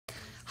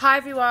Hi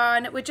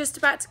everyone, we're just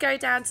about to go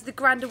down to the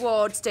Grand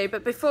Awards do,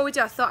 but before we do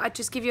I thought I'd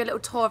just give you a little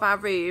tour of our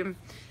room.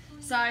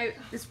 So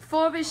there's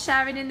 4 of us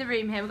sharing in the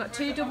room here. We've got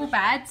 2 double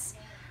beds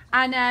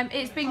and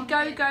it's been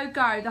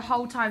go the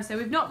whole time, so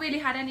we've not really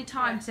had any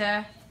time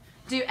to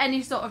do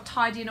any sort of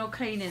tidying or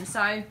cleaning.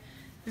 So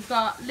we've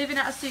got living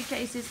out of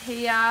suitcases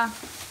here,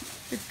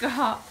 we've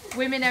got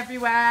women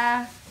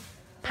everywhere,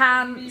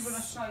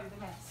 pants,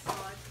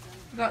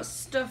 we've got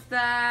stuff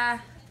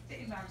there,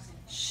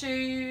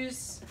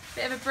 shoes,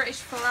 bit of a British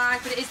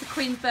flag, but it is the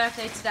Queen's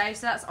birthday today,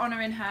 so that's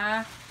honouring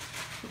her.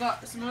 We've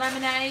got some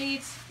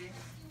lemonade,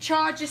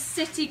 Charger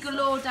City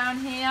galore down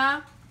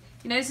here.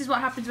 You know, this is what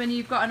happens when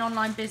you've got an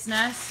online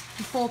business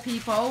with 4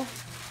 people.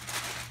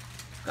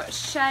 We've got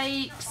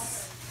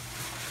shakes,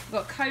 we've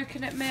got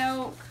coconut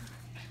milk,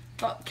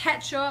 got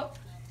ketchup,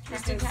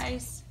 just in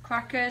case,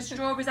 crackers,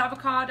 strawberries,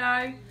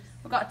 avocado,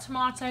 we've got a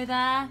tomato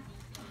there,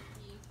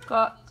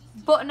 got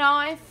butter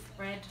knife,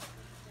 bread.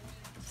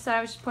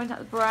 Sarah just pointed out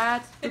the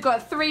bread. We've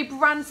got 3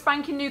 brand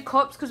spanking new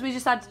cups because we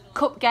just had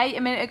Cupgate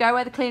a minute ago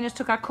where the cleaners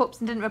took our cups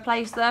and didn't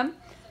replace them.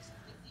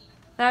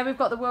 There we've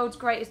got the world's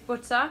greatest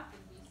butter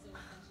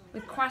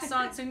with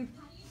croissants and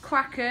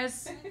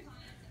crackers.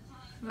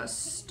 We've got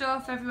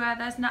stuff everywhere.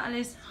 There's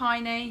Natalie's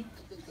Heine.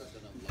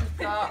 We've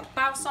got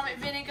balsamic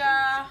vinegar.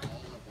 Oh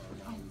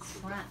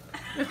crap.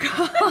 We've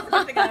got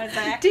I think I was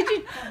there.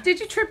 Did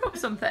you trip up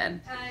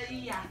something?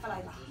 Yeah, I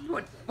fell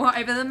over. What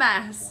over the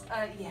mess?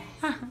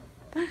 Yeah.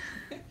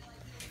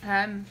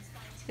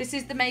 This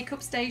is the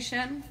makeup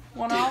station,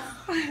 one of.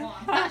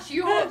 That's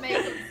your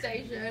makeup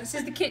station. This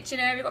is the kitchen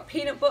area. We've got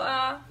peanut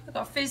butter, we've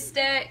got fizz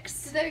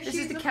sticks. Do those this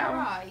shoes is the look kettle.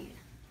 alright?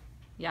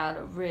 Yeah, they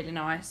look really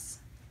nice.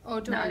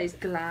 Or do Natalie's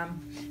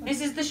glam.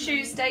 This is the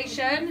shoe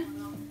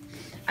station.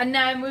 And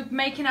then we're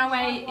making our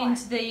way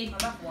into the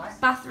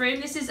bathroom.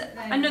 This is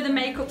another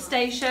makeup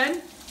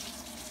station.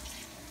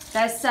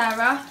 There's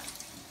Sarah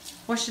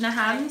washing her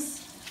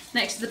hands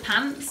next to the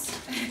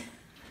pants.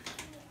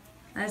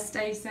 There's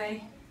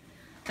Stacey.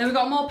 Then we've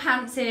got more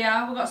pants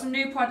here. We've got some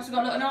new products. We've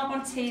got an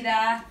Arbonne tea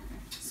there.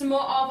 Some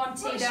more Arbonne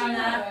tea down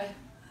there.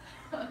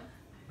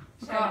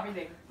 We've got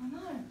everything. I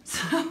know.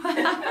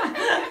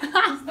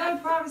 There's no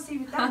privacy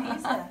with Danny,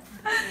 is there?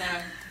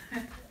 no.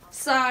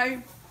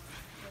 So,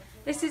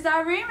 this is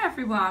our room,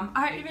 everyone.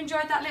 I hope you've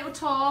enjoyed that little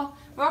tour.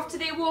 We're off to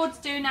the awards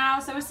do now,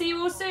 so we'll see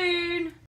you all soon.